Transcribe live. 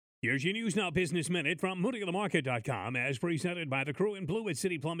Here's your News Now Business Minute from MoodyTheMarket.com, as presented by the crew in blue at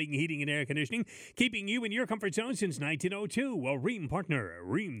City Plumbing, Heating, and Air Conditioning, keeping you in your comfort zone since 1902. A Rheem partner,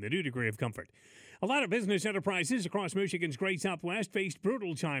 Rheem, the new degree of comfort. A lot of business enterprises across Michigan's great Southwest faced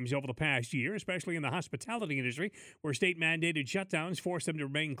brutal times over the past year, especially in the hospitality industry, where state-mandated shutdowns forced them to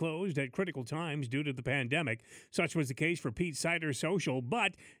remain closed at critical times due to the pandemic. Such was the case for Pete's Cider Social,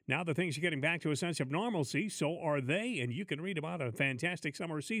 but now that things are getting back to a sense of normalcy, so are they, and you can read about a fantastic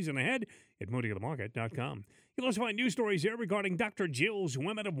summer season ahead at MoodyTheMarket.com. You'll also find news stories there regarding Dr. Jill's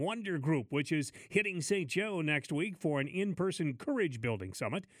Women of Wonder group, which is hitting St. Joe next week for an in-person courage-building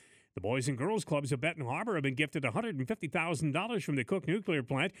summit. The Boys and Girls Clubs of Benton Harbor have been gifted $150,000 from the Cook Nuclear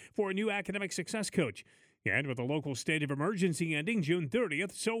Plant for a new academic success coach. And with the local state of emergency ending June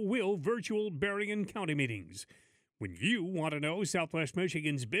 30th, so will virtual Berrien County meetings. When you want to know Southwest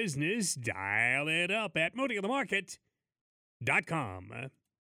Michigan's business, dial it up at MoodyTheMarket.com.